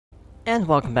And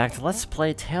welcome back to Let's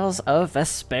Play Tales of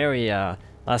Vesperia.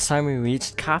 Last time we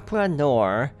reached Capra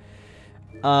Nor,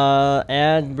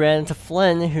 and ran into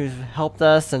Flynn, who helped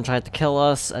us and tried to kill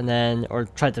us, and then, or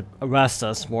tried to arrest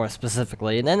us more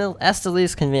specifically. And then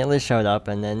Estellise conveniently showed up,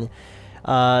 and then,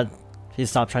 he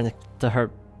stopped trying to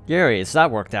hurt Yuri, so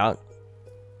that worked out.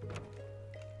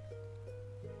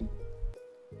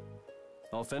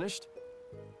 All finished?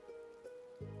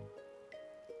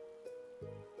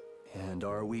 And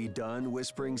are we done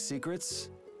whispering secrets?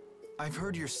 I've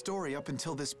heard your story up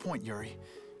until this point, Yuri,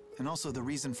 and also the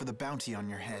reason for the bounty on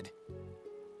your head.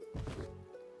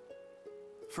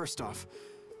 First off,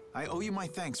 I owe you my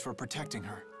thanks for protecting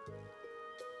her.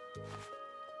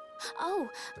 Oh,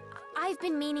 I've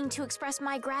been meaning to express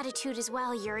my gratitude as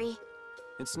well, Yuri.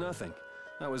 It's nothing.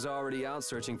 I was already out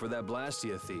searching for that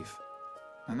Blastia thief.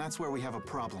 And that's where we have a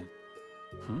problem.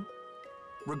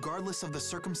 Regardless of the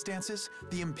circumstances,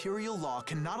 the Imperial law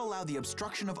cannot allow the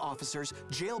obstruction of officers,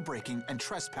 jailbreaking, and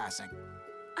trespassing.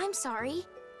 I'm sorry.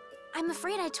 I'm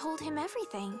afraid I told him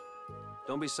everything.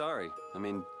 Don't be sorry. I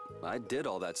mean, I did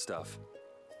all that stuff.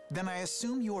 Then I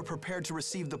assume you are prepared to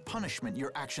receive the punishment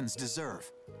your actions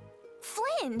deserve.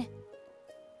 Flynn!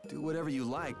 Do whatever you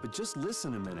like, but just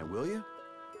listen a minute, will you?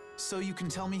 So you can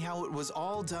tell me how it was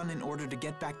all done in order to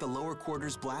get back the lower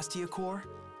quarters Blastia core?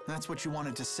 That's what you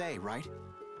wanted to say, right?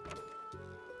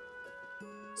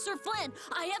 Sir Flynn,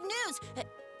 I have news!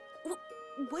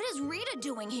 What is Rita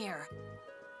doing here?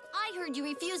 I heard you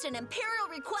refused an Imperial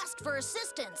request for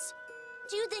assistance.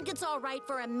 Do you think it's all right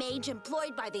for a mage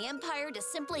employed by the Empire to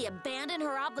simply abandon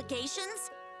her obligations?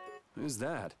 Who's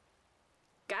that?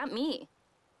 Got me.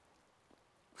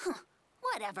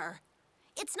 Whatever.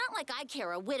 It's not like I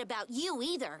care a whit about you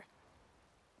either.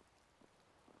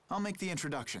 I'll make the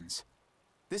introductions.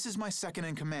 This is my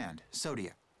second-in-command,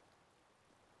 Sodia.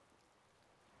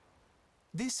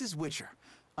 This is Witcher,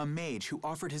 a mage who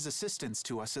offered his assistance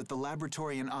to us at the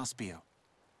laboratory in Aspio.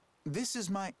 This is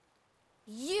my...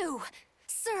 You!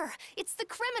 Sir, it's the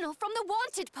criminal from the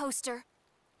wanted poster!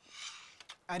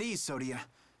 At ease, Sodia.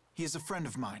 He is a friend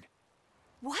of mine.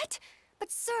 What?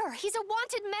 But sir, he's a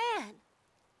wanted man!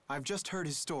 I've just heard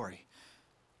his story.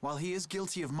 While he is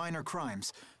guilty of minor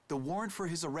crimes, the warrant for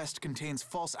his arrest contains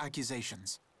false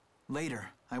accusations. Later,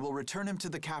 I will return him to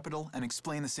the capital and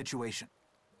explain the situation.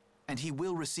 And he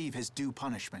will receive his due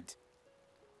punishment.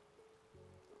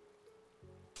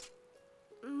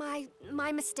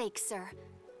 My mistake, sir.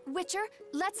 Witcher,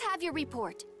 let's have your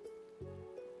report.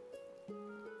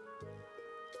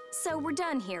 So we're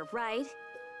done here, right?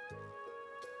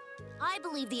 I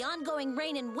believe the ongoing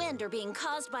rain and wind are being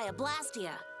caused by a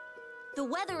Blastia. The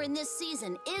weather in this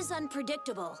season is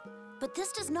unpredictable, but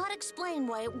this does not explain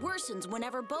why it worsens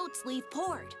whenever boats leave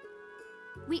port.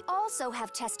 We also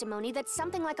have testimony that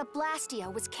something like a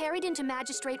Blastia was carried into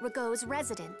Magistrate Rigaud's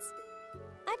residence.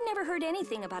 I've never heard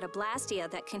anything about a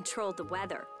Blastia that controlled the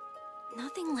weather.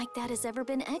 Nothing like that has ever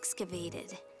been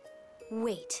excavated.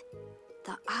 Wait,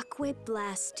 the Aqua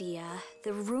Blastia,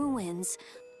 the ruins...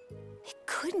 It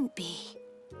couldn't be.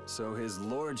 So his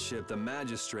lordship, the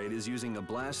magistrate, is using a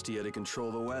Blastia to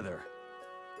control the weather.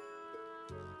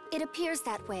 It appears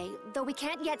that way, though we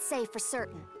can't yet say for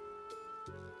certain.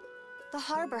 The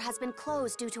harbor has been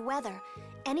closed due to weather.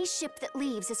 Any ship that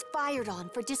leaves is fired on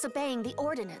for disobeying the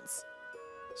ordinance.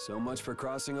 So much for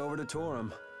crossing over to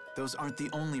Torum. Those aren't the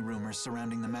only rumors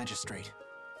surrounding the magistrate.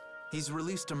 He's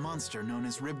released a monster known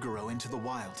as Ribgaro into the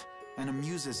wild, and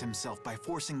amuses himself by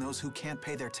forcing those who can't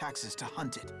pay their taxes to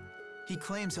hunt it. He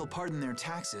claims he'll pardon their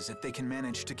taxes if they can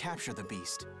manage to capture the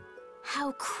beast.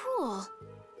 How cruel!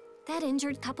 That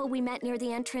injured couple we met near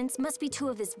the entrance must be two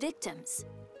of his victims.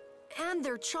 And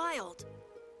their child.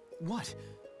 What?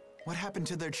 What happened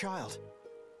to their child?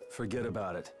 Forget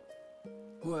about it.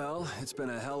 Well, it's been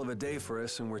a hell of a day for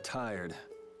us and we're tired.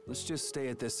 Let's just stay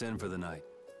at this inn for the night.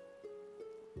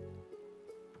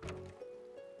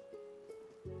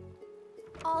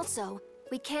 Also,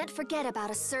 we can't forget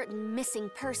about a certain missing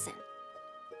person.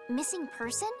 Missing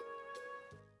person?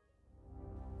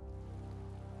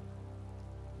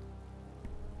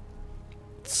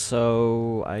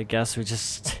 So, I guess we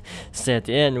just stay at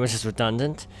the inn, which is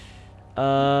redundant.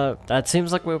 That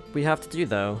seems like what we have to do,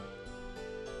 though.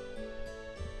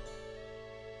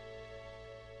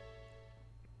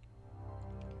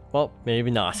 Well, maybe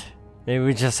not. Maybe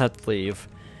we just have to leave.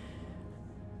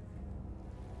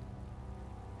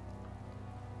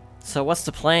 So what's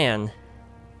the plan?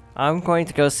 I'm going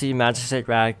to go see Magistrate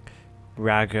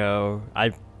Rago.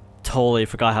 I totally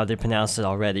forgot how they pronounced it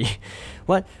already.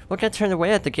 We'll get turned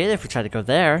away at the gate if we try to go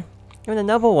there. Even a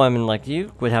noble woman like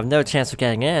you would have no chance of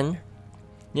getting in.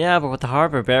 Yeah, but with the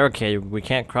harbor barricaded, we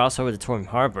can't cross over to Torm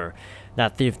Harbor.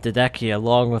 That thief Dedeki,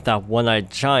 along with that one-eyed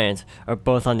giant, are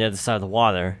both on the other side of the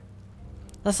water.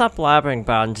 Let's stop blabbering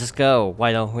about it and just go,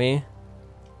 why don't we?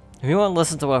 If you won't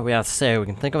listen to what we have to say, we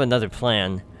can think of another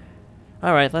plan.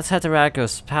 Alright, let's head to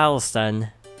Radgo's palace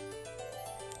then.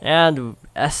 And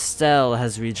Estelle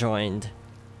has rejoined.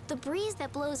 The breeze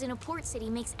that blows in a port city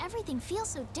makes everything feel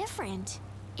so different.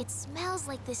 It smells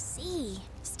like the sea.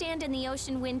 Stand in the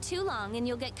ocean wind too long and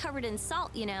you'll get covered in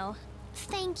salt, you know.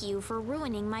 Thank you for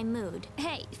ruining my mood.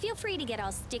 Hey, feel free to get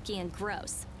all sticky and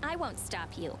gross. I won't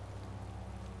stop you.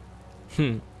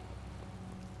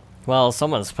 Well,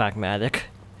 someone's pragmatic.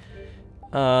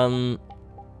 Switch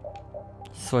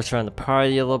around the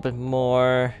party a little bit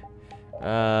more.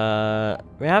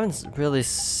 We haven't really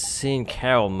seen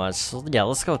Carol much, so yeah,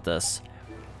 let's go with this.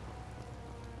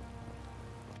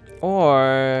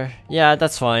 Or, yeah,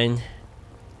 that's fine.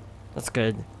 That's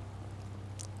good.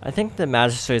 I think the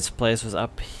magistrate's place was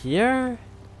up here?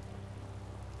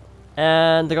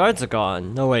 And the guards are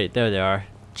gone. No, wait, there they are.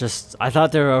 I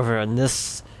thought they were over in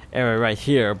this area right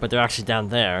here, but they're actually down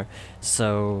there.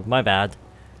 So, my bad.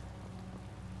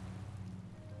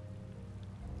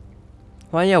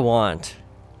 What do you want?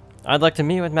 I'd like to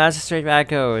meet with Magistrate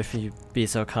Radgo, if you'd be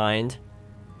so kind.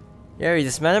 Yeah, you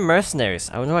just met a mercenaries.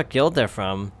 I wonder what guild they're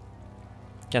from.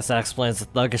 Guess that explains the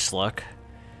thuggish look.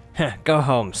 Heh, go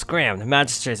home, scram. The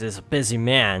magistrate is a busy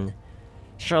man.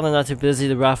 Surely not too busy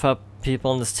to rough up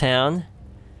people in this town.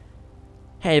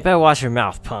 Hey, you better watch your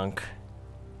mouth, punk.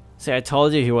 See, I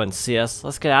told you he wouldn't see us.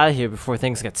 Let's get out of here before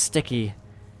things get sticky.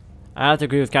 I have to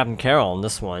agree with Captain Carroll on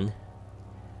this one.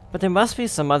 But there must be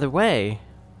some other way.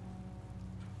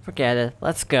 Forget it.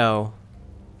 Let's go.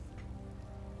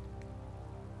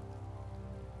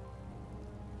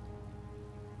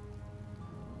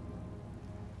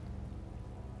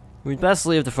 We'd best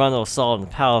leave the frontal assault in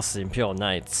the palace of the Imperial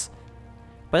Knights.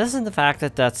 But isn't the fact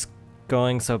that that's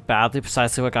going so badly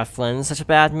precisely what got Flynn in such a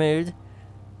bad mood?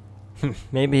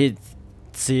 Maybe he'd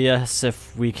see us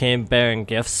if we came bearing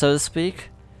gifts, so to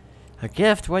speak? A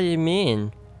gift? What do you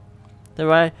mean? The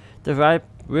right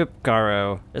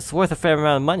Ripgaro. It's worth a fair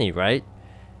amount of money, right?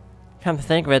 Come to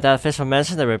think of it, that official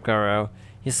mentioned the Ripgaro.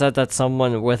 He said that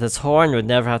someone with its horn would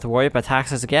never have to worry about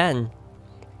taxes again.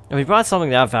 If we brought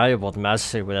something that valuable, the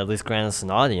magistrate would at least grant us an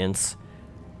audience.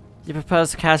 You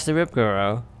propose to catch the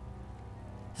Ripgaro?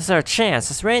 Is there a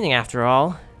chance? It's raining after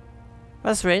all.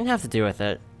 What does rain have to do with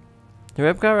it? The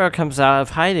Ripgaro comes out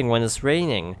of hiding when it's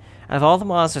raining. Out of all the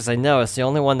monsters I know, it's the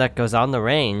only one that goes out in the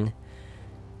rain.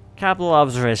 Capital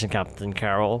observation, Captain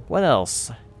Carroll. What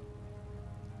else?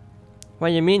 What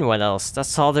do you mean, what else?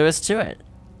 That's all there is to it.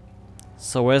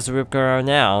 So where's the Ripgaro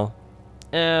now?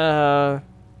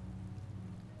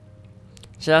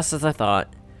 Just as I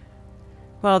thought.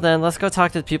 Well then, let's go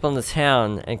talk to the people in the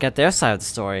town and get their side of the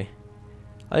story.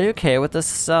 Are you okay with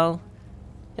this, Estelle?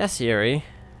 Yes, Yuri.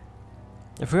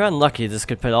 If we're unlucky, this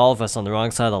could put all of us on the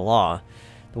wrong side of the law.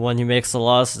 The one who makes the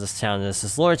laws of this town is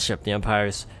his lordship, the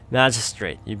Empire's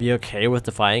magistrate. You'd be okay with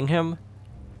defying him?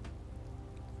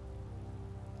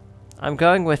 I'm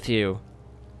going with you.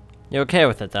 You're okay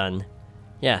with it then?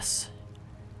 Yes.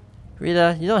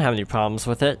 Rita, you don't have any problems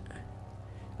with it.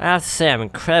 I have to say I'm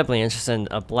incredibly interested in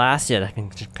a Blastia that can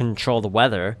control the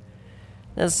weather.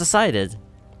 It's decided.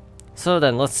 So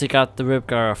then, let's seek out the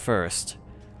Ripgaro first.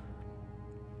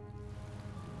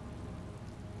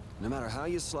 No matter how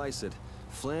you slice it,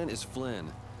 Flynn is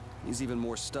Flynn. He's even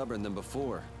more stubborn than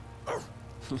before.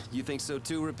 You think so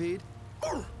too, Repeat?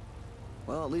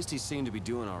 Well, at least he seemed to be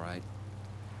doing alright.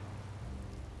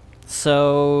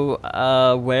 So,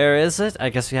 where is it? I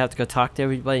guess we have to go talk to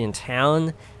everybody in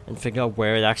town and figure out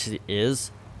where it actually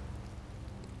is.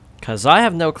 Cause I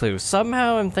have no clue.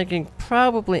 Somehow I'm thinking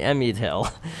probably Emmead Hill.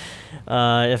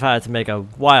 If I had to make a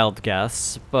wild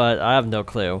guess, but I have no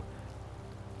clue.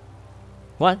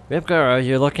 What? Ripgaro,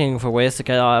 you're looking for ways to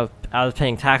get out of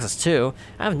paying taxes too?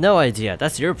 I have no idea.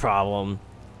 That's your problem.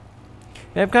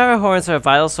 Ripgaro horns are a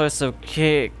vital source of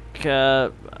a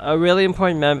really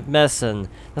important medicine.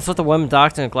 That's what the woman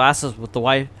doctor in glasses with the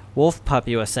white wolf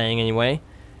puppy was saying anyway.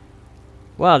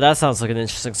 Well, that sounds like an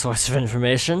interesting source of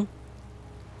information.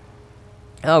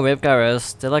 Oh,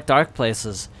 Ripgaros. They like dark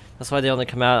places. That's why they only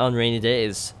come out on rainy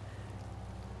days.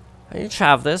 Are you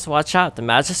travelers? Watch out. The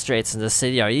magistrates in the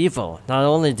city are evil. Not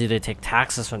only do they take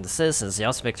taxes from the citizens, they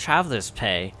also make travelers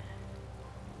pay.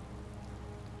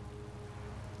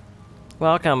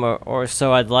 Welcome, or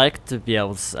so I'd like to be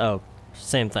able to... Oh,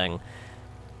 same thing.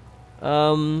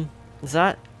 Is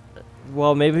that...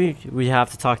 Well, maybe we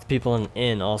have to talk to people in the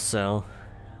inn also.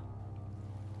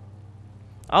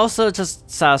 Also, just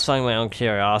satisfying my own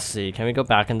curiosity. Can we go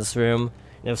back in this room?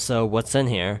 If so, what's in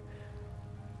here?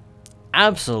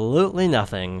 Absolutely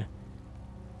nothing.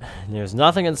 There's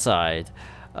nothing inside.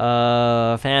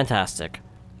 Fantastic.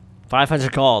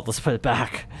 500 gold. Let's put it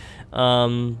back.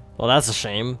 Well, that's a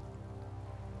shame.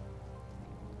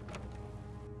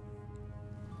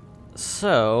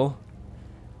 So,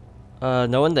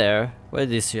 no one there. What did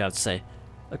these two have to say?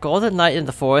 A golden night in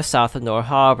the forest south of Nor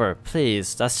Harbor.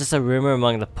 Please, that's just a rumor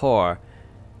among the poor.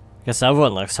 Guess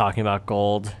everyone likes talking about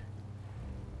gold.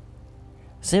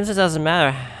 Seems it doesn't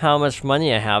matter how much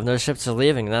money I have, no ships are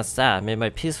leaving, and that's that. I made my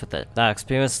peace with it. That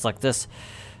experience like this.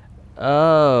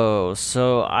 Oh,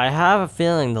 so I have a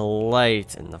feeling the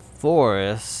light in the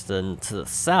forest and to the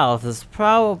south is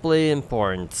probably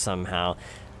important somehow.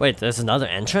 Wait, there's another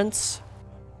entrance?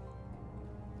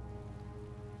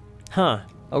 Huh.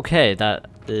 Okay, that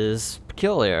is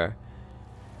peculiar.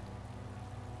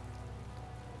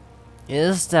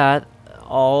 Is that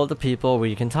all the people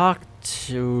we can talk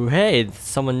to? Hey,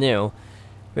 someone new.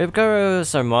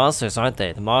 Ribgars are monsters, aren't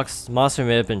they? The monster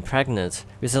may have been pregnant.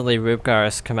 Recently,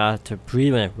 Ribgars come out to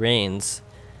breed when it rains.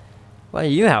 What do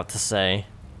you have to say?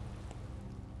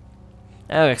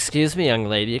 Oh, excuse me, young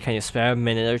lady. Can you spare a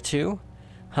minute or two?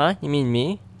 Huh? You mean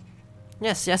me?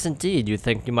 Yes, yes, indeed. You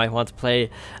think you might want to play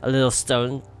a little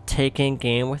stone-taking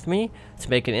game with me? To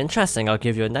make it interesting, I'll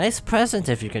give you a nice present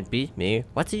if you can beat me.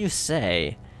 What do you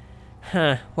say?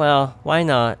 Huh, well, why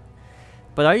not?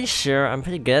 But are you sure? I'm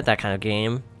pretty good at that kind of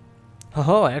game.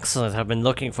 Oh, excellent. I've been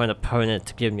looking for an opponent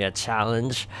to give me a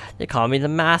challenge. They call me the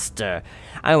Master.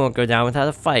 I won't go down without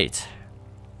a fight.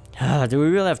 Do we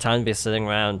really have time to be sitting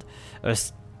around? Or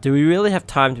do we really have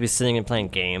time to be sitting and playing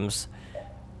games?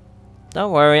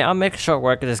 Don't worry, I'll make short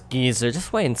work of this geezer.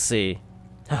 Just wait and see.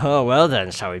 Oh, well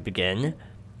then, shall we begin?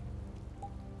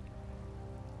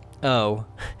 Oh.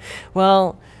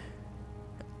 Well...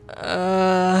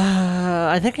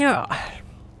 I think you're...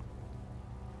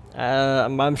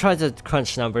 I'm trying to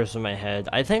crunch numbers in my head.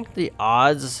 I think the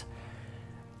odds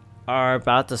are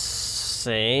about the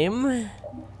same.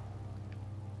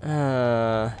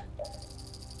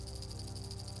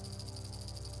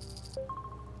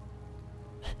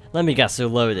 Let me guess, they're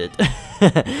loaded.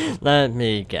 Let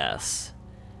me guess.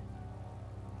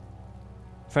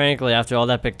 Frankly, after all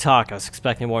that big talk, I was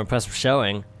expecting a more impressive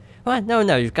showing. What? No,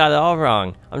 you've got it all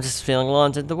wrong. I'm just feeling low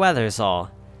under the weather is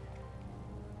all.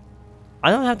 I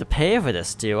don't have to pay for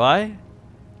this, do I?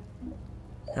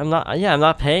 I'm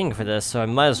not paying for this, so I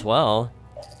might as well.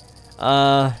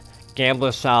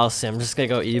 Gambler's Fallacy. I'm just gonna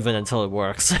go even until it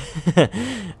works.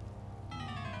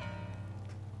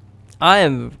 I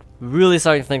am really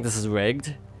starting to think this is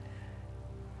rigged.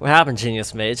 What happened,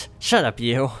 Genius Mage? Shut up,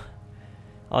 you.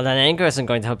 All that anger isn't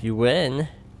going to help you win.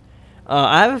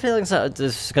 I have a feeling that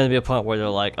there's going to be a point where they're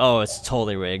like, oh, it's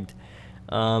totally rigged.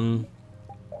 I'm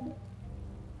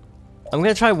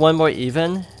gonna try one more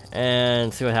even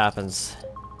and see what happens.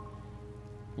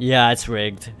 Yeah, it's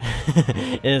rigged.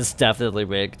 It is definitely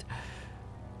rigged.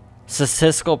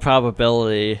 Statistical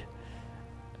probability.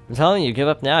 I'm telling you, give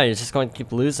up now, you're just going to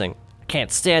keep losing. I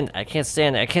can't stand it, I can't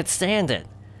stand it, I can't stand it!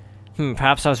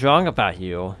 Perhaps I was wrong about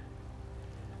you.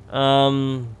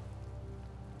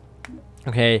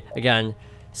 Okay, again,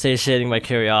 satiating my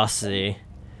curiosity.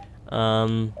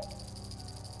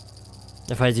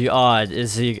 If I do odd,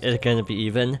 is it gonna be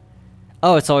even?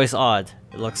 Oh, it's always odd,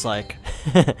 it looks like.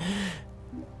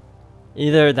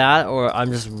 Either that or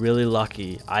I'm just really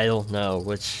lucky. I don't know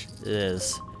which it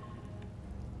is.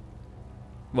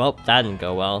 Well, that didn't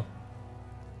go well.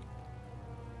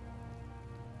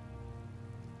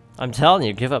 I'm telling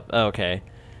you, give up. Oh, okay.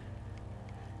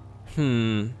 I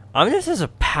wonder if there's a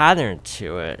pattern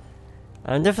to it.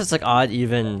 I wonder if it's like odd,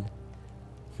 even.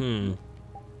 Now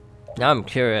I'm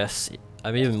curious.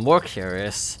 I'm even more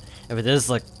curious if it is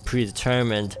like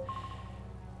predetermined.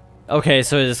 Okay,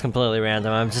 so it is completely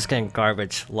random. I'm just getting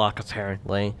garbage luck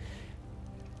apparently.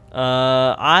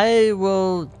 I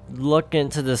will look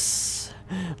into this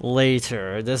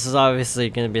later. This is obviously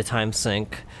going to be a time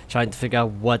sink, trying to figure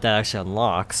out what that actually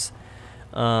unlocks.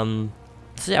 So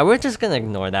yeah, we're just going to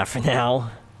ignore that for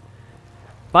now.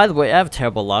 By the way, I have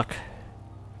terrible luck.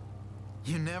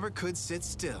 You never could sit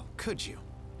still, could you?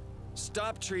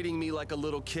 Stop treating me like a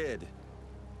little kid.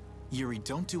 Yuri,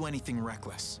 don't do anything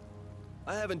reckless.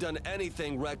 I haven't done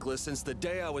anything reckless since the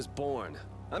day I was born.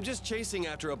 I'm just chasing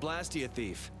after a Blastia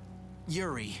thief.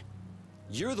 Yuri.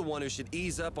 You're the one who should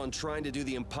ease up on trying to do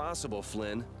the impossible,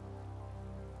 Flynn.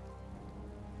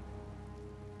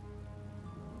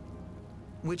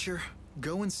 Witcher,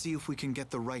 go and see if we can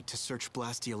get the right to search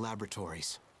Blastia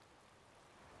laboratories.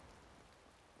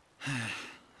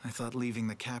 I thought leaving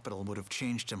the capital would have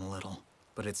changed him a little,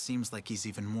 but it seems like he's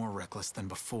even more reckless than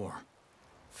before.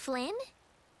 Flynn?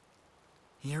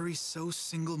 Yuri's so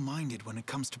single-minded when it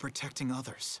comes to protecting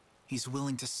others. He's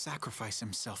willing to sacrifice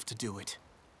himself to do it.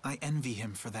 I envy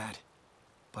him for that.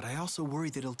 But I also worry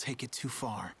that he'll take it too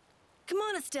far. Come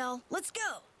on, Estelle, let's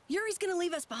go. Yuri's gonna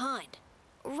leave us behind.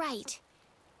 Right.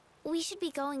 We should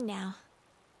be going now.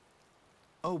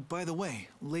 Oh, by the way,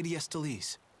 Lady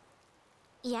Estellise.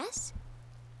 Yes?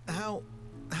 How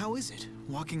is it,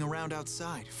 walking around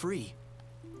outside, free?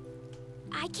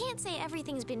 I can't say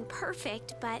everything's been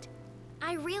perfect, but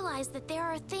I realize that there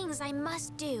are things I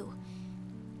must do.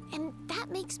 And that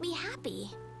makes me happy.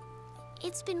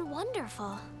 It's been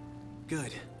wonderful.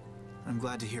 Good. I'm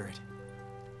glad to hear it.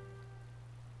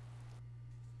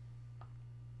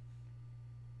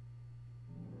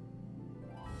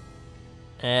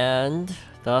 And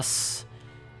thus,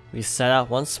 we set out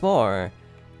once more,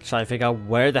 trying to figure out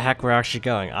where the heck we're actually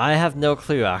going. I have no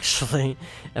clue, actually,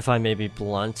 if I may be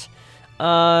blunt.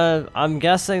 I'm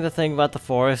guessing the thing about the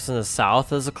forest in the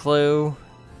south is a clue.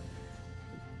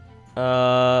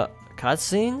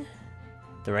 Cutscene?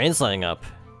 The rain's letting up,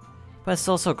 but it's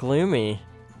still so gloomy.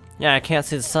 Yeah, I can't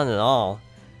see the sun at all.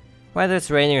 Whether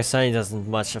it's raining or sunny doesn't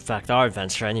much affect our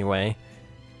adventure anyway.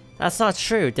 That's not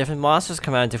true. Different monsters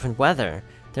come out in different weather.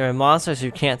 There are monsters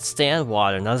who can't stand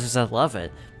water and others that love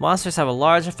it. Monsters have a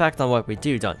large effect on what we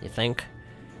do, don't you think?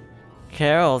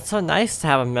 Carol, it's so nice to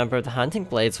have a member of the Hunting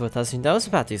Blades with us who knows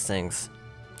about these things.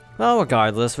 Well,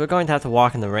 regardless, we're going to have to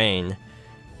walk in the rain.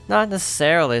 Not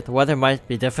necessarily. The weather might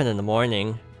be different in the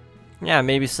morning. Yeah,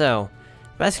 maybe so.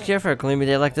 Best cure for a gloomy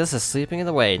day like this is sleeping in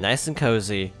the way, nice and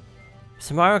cozy.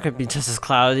 Tomorrow could be just as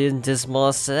cloudy and dismal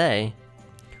as today.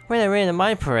 When it rained in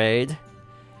my parade.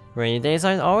 Rainy days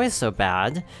aren't always so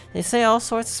bad. They say all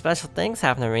sorts of special things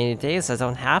happen on rainy days that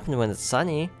don't happen when it's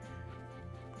sunny.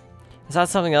 Is that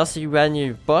something else that you read in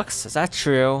your books? Is that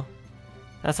true?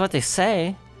 That's what they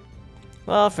say.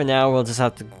 Well, for now, we'll just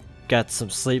have to get some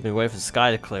sleep and wait for the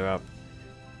sky to clear up.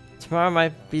 Tomorrow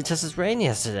might be just as rainy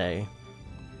as today.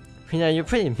 You know, you're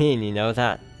pretty mean, you know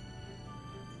that?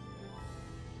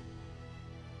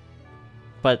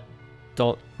 But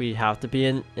don't we have to be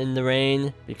in the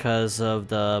rain because of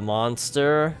the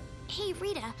monster? Hey,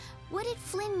 Rita, what did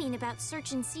Flynn mean about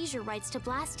search and seizure rights to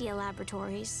Blastia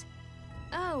Laboratories?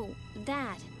 Oh,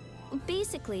 that.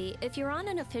 Basically, if you're on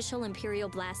an official Imperial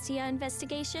Blastia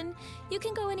investigation, you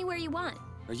can go anywhere you want.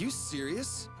 Are you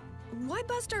serious? Why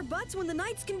bust our butts when the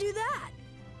Knights can do that?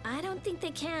 I don't think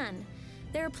they can.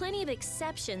 There are plenty of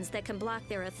exceptions that can block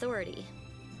their authority.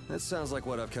 That sounds like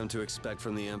what I've come to expect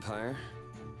from the Empire.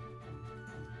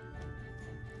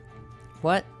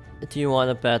 What do you want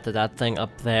to bet that that thing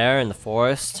up there in the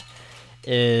forest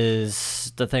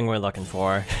is the thing we're looking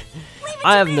for?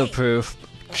 I have no proof,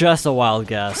 just a wild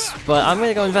guess, but I'm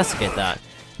gonna go investigate that.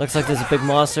 Looks like there's a big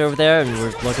monster over there, and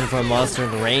we're looking for a monster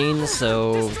in the rain,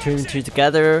 so two and two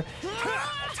together.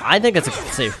 I think it's a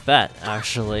safe bet,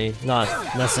 actually. Not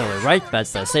necessarily a right bet,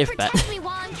 but a safe bet.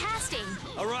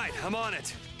 Alright, I'm on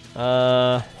it.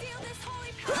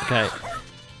 Okay.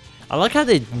 I like how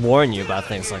they warn you about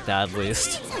things like that, at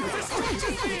least.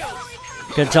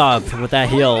 Good job with that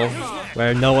heal,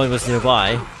 where no one was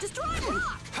nearby.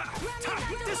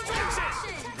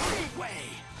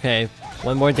 Okay,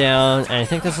 one more down, and I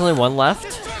think there's only one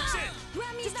left.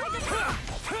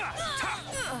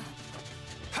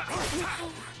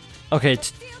 Okay,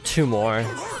 two more.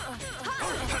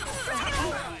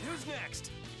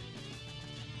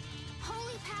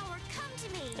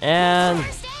 And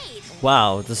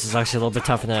wow, this is actually a little bit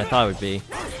tougher than I thought it would be.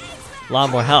 A lot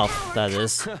more health, that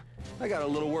is. I got a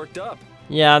little worked up.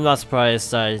 Yeah, I'm not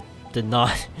surprised I did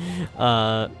not,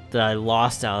 that I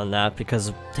lost out on that because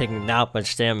of taking that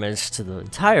much damage to the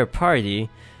entire party.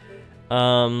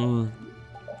 So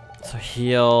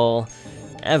heal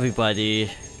everybody,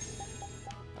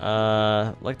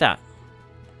 like that.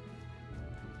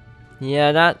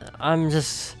 Yeah, that, I'm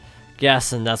just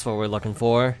guessing that's what we're looking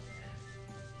for.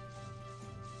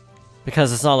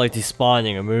 Because it's not like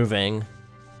despawning or moving.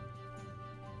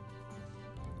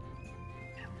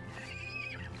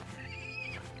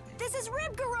 This is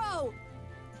Ribgaro!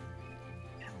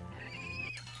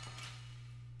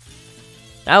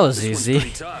 That was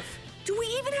easy. Do we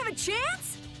even have a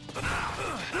chance?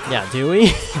 Yeah, do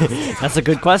we? That's a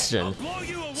good question.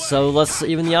 So let's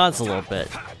even the odds a little bit.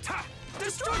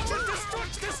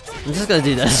 I'm just gonna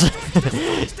do this.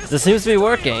 This seems to be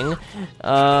working.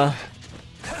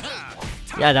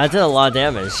 Yeah, that did a lot of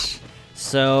damage.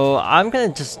 So I'm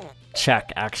gonna just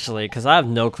check, actually, because I have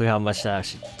no clue how much that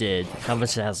actually did, how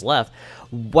much it has left.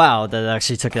 Wow, that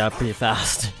actually took it out pretty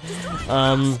fast.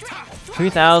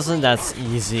 3,000, that's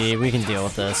easy. We can deal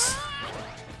with this.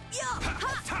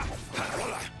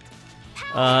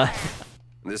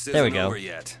 This There we isn't go. over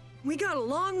yet. We got a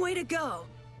long way to go.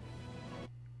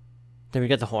 Did we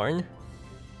get the horn?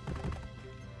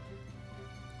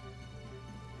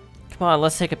 Come on,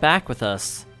 let's take it back with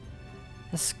us.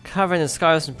 It's covered in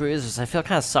scars and bruises. I feel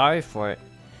kind of sorry for it.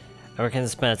 I reckon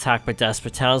it's been attacked by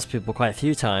desperate townspeople quite a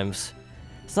few times.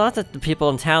 It's not that the people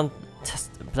in town...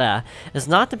 It's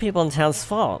not the people in town's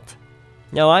fault.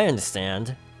 No, I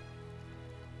understand.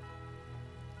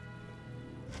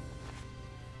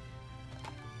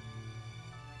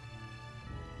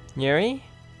 Yuri?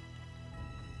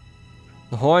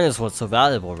 The horn is what's so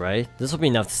valuable, right? This will be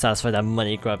enough to satisfy that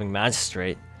money-grubbing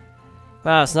magistrate.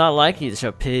 Wow, it's not like you to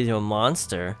show pity to a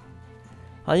monster.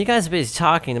 While you guys are busy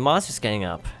talking, the monster's getting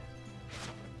up.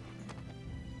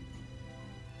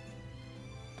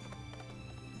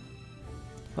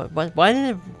 Why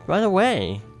did it run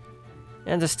away?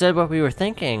 It understood what we were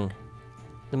thinking.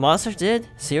 The monster did?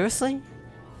 Seriously?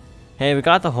 Hey, we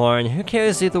got the horn. Who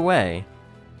cares either way?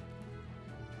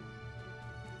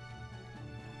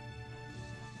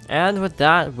 And with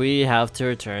that, we have to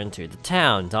return to the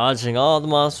town, dodging all the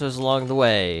monsters along the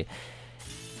way.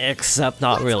 Except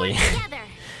not really.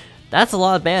 That's a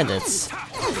lot of bandits.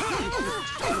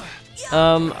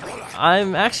 I'm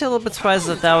actually a little bit surprised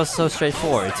that that was so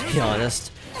straightforward, to be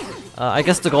honest. I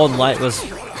guess the golden light was...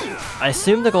 I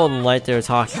assume the golden light they were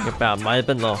talking about might have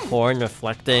been the horn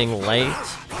reflecting light.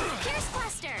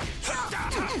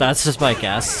 That's just my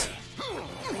guess.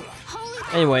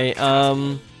 Anyway,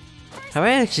 have I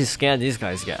actually scanned these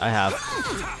guys yet? I have.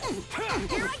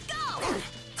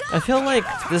 I feel like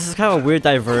this is kind of a weird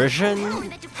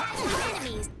diversion.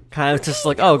 Kind of just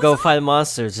like, oh, go fight a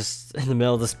monster just in the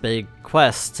middle of this big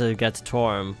quest to get to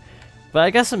Torum. But I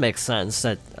guess it makes sense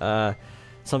that,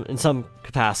 in some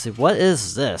capacity. What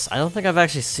is this? I don't think I've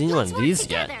actually seen one of these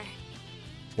yet.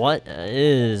 What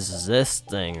is this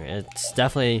thing? It's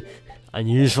definitely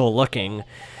unusual looking.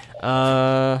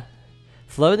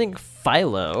 Floating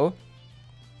Philo.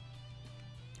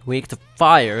 Weak to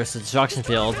fire, so destruction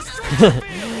field.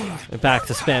 Back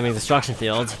to spamming destruction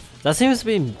field. That seems to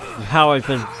be how I've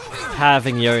been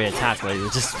having Yuri attack lately,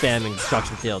 just spamming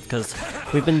destruction field, because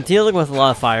we've been dealing with a lot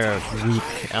of fire weak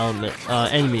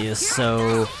enemies,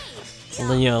 so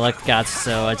you know, like Gats,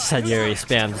 so I just had Yuri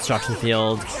spam destruction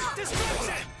field.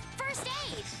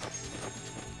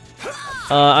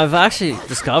 I've actually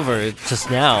discovered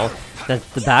just now that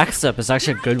the backstep is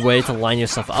actually a good way to line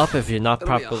yourself up if you're not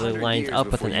properly lined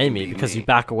up with an enemy, because you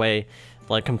back away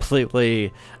like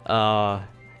completely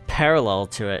parallel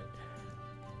to it.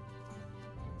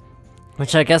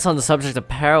 Which I guess on the subject of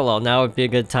parallel, now would be a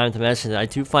good time to mention that I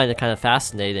do find it kind of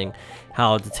fascinating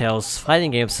how the Tales fighting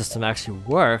game system actually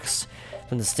works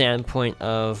from the standpoint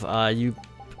of you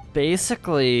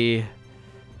basically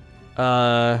what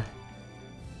am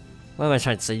I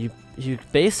trying to say? You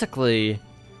basically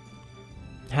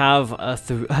have a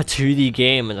 2D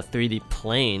game and a 3D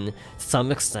plane to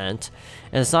some extent,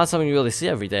 and it's not something you really see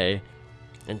every day.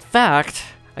 In fact,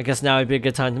 I guess now would be a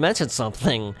good time to mention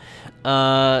something.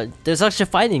 There's actually a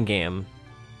fighting game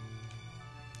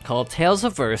called Tales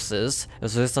of Versus. It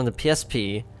was released on the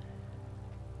PSP.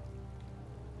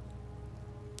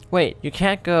 Wait, you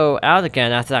can't go out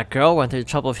again after that girl went through the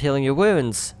trouble of healing your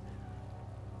wounds.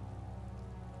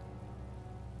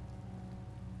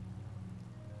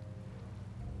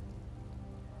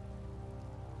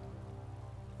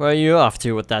 Where are you off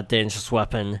to with that dangerous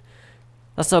weapon?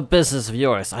 That's no business of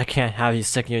yours. I can't have you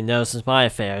sticking your nose into my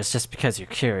affairs just because you're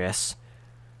curious.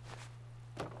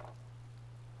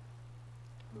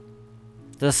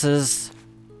 This is...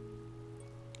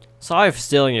 Sorry for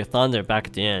stealing your thunder back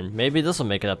at the end. Maybe this will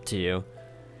make it up to you.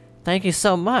 Thank you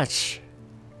so much.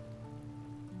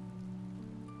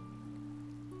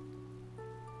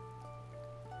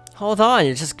 Hold on,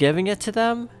 you're just giving it to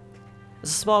them?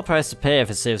 It's a small price to pay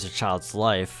if it saves your child's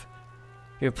life.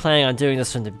 You were planning on doing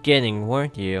this from the beginning,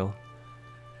 weren't you?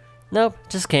 Nope,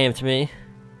 just came to me.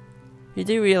 You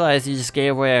do realize you just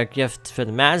gave away our gift for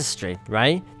the magistrate,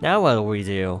 right? Now what'll we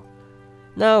do?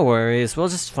 No worries, we'll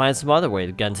just find some other way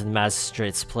to get into the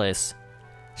magistrate's place.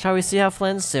 Shall we see how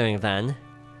Flynn's doing then?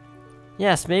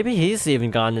 Yes, maybe he's even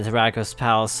gone into Ragos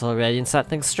Palace already and set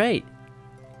things straight.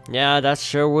 Yeah, that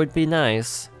sure would be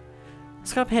nice.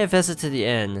 Let's go pay a visit to the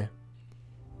inn.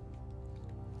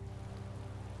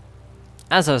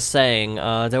 As I was saying,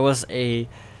 there was a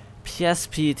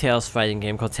PSP Tales fighting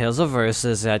game called Tales of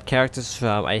Versus. It had characters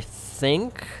from, I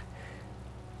think,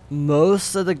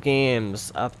 most of the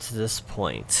games up to this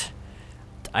point.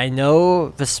 I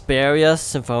know Vesperia,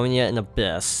 Symphonia, and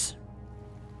Abyss.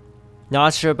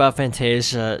 Not sure about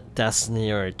Fantasia,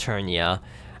 Destiny, or Eternia.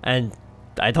 And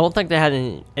I don't think they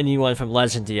had anyone from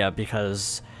Legendia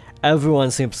because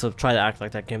everyone seems to try to act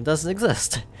like that game doesn't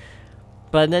exist.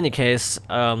 But in any case,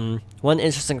 one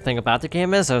interesting thing about the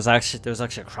game is there was actually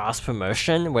a cross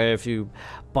promotion where if you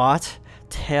bought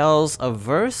Tales of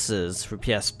Versus for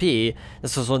PSP,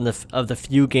 this was one of the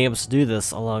few games to do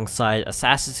this alongside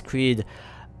Assassin's Creed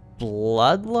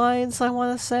Bloodlines, I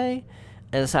want to say,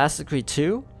 and Assassin's Creed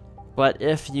 2. But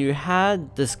if you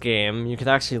had this game, you could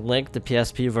actually link the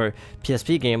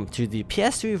PSP game to the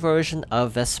PS3 version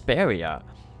of Vesperia,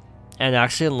 and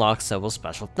actually unlock several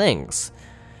special things.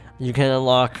 You can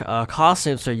unlock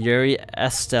costumes for Yuri,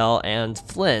 Estelle, and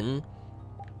Flynn.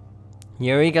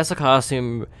 Yuri gets a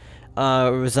costume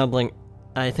resembling,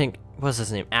 I think, what's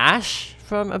his name? Ash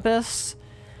from Abyss?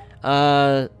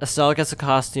 Estelle gets a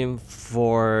costume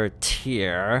for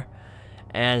Tyr.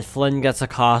 And Flynn gets a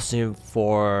costume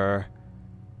for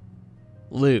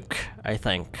Luke, I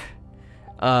think.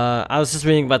 I was just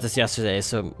reading about this yesterday,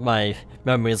 so my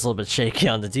memory is a little bit shaky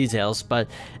on the details, but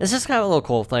it's just kind of a little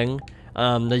cool thing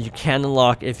that you can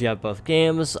unlock if you have both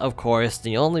games. Of course,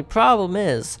 the only problem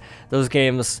is those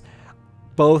games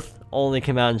both only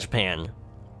came out in Japan.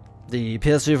 The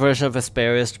PS3 version of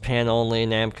Vesperia is Japan only.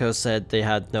 Namco said they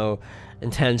had no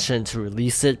intention to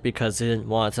release it because they didn't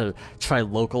want to try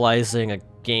localizing a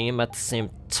game at the same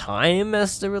time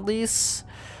as the release.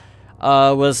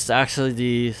 Was actually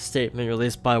the statement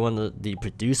released by one of the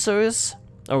producers,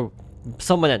 or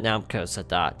someone at Namco said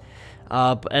that.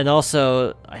 And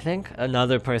also, I think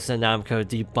another person at Namco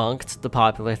debunked the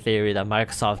popular theory that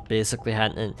Microsoft basically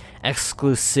had an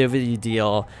exclusivity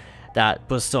deal that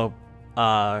was still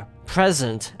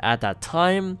present at that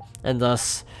time, and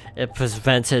thus it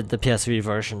prevented the PS3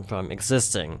 version from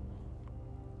existing.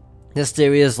 This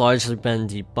theory has largely been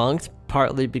debunked,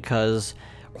 partly because,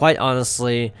 quite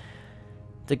honestly,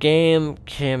 the game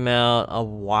came out a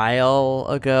while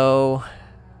ago,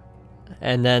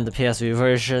 and then the PS3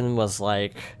 version was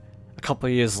like a couple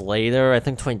years later, I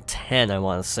think 2010 I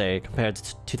want to say, compared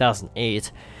to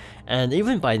 2008. And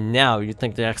even by now, you'd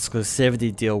think the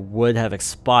exclusivity deal would have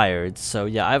expired. So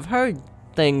yeah, I've heard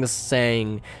things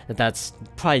saying that that's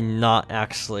probably not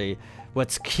actually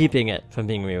what's keeping it from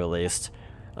being re-released.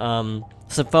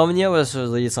 Symphonia was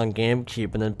released on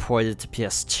GameCube and then ported to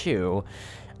PS2,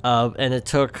 and it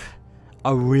took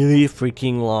a really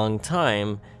freaking long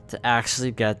time to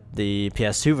actually get the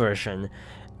PS2 version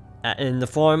in the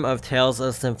form of Tales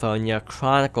of Symphonia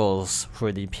Chronicles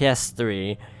for the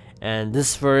PS3, and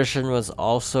this version was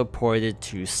also ported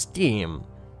to Steam.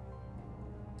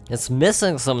 It's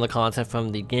missing some of the content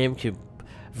from the GameCube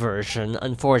version,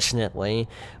 unfortunately,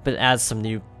 but it adds some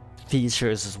new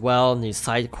features as well, new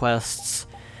side quests.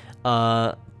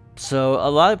 So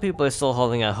a lot of people are still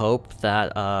holding out hope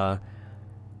that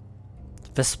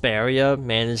Vesperia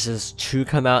manages to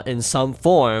come out in some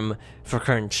form for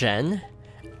current gen.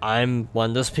 I'm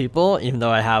one of those people, even though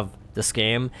I have this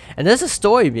game. And there's a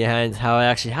story behind how I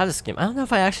actually have this game. I don't know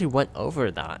if I actually went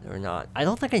over that or not. I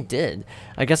don't think I did.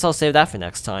 I guess I'll save that for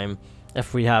next time,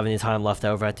 if we have any time left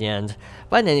over at the end.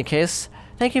 But in any case,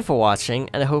 thank you for watching,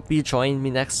 and I hope you join me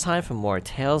next time for more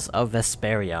Tales of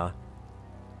Vesperia.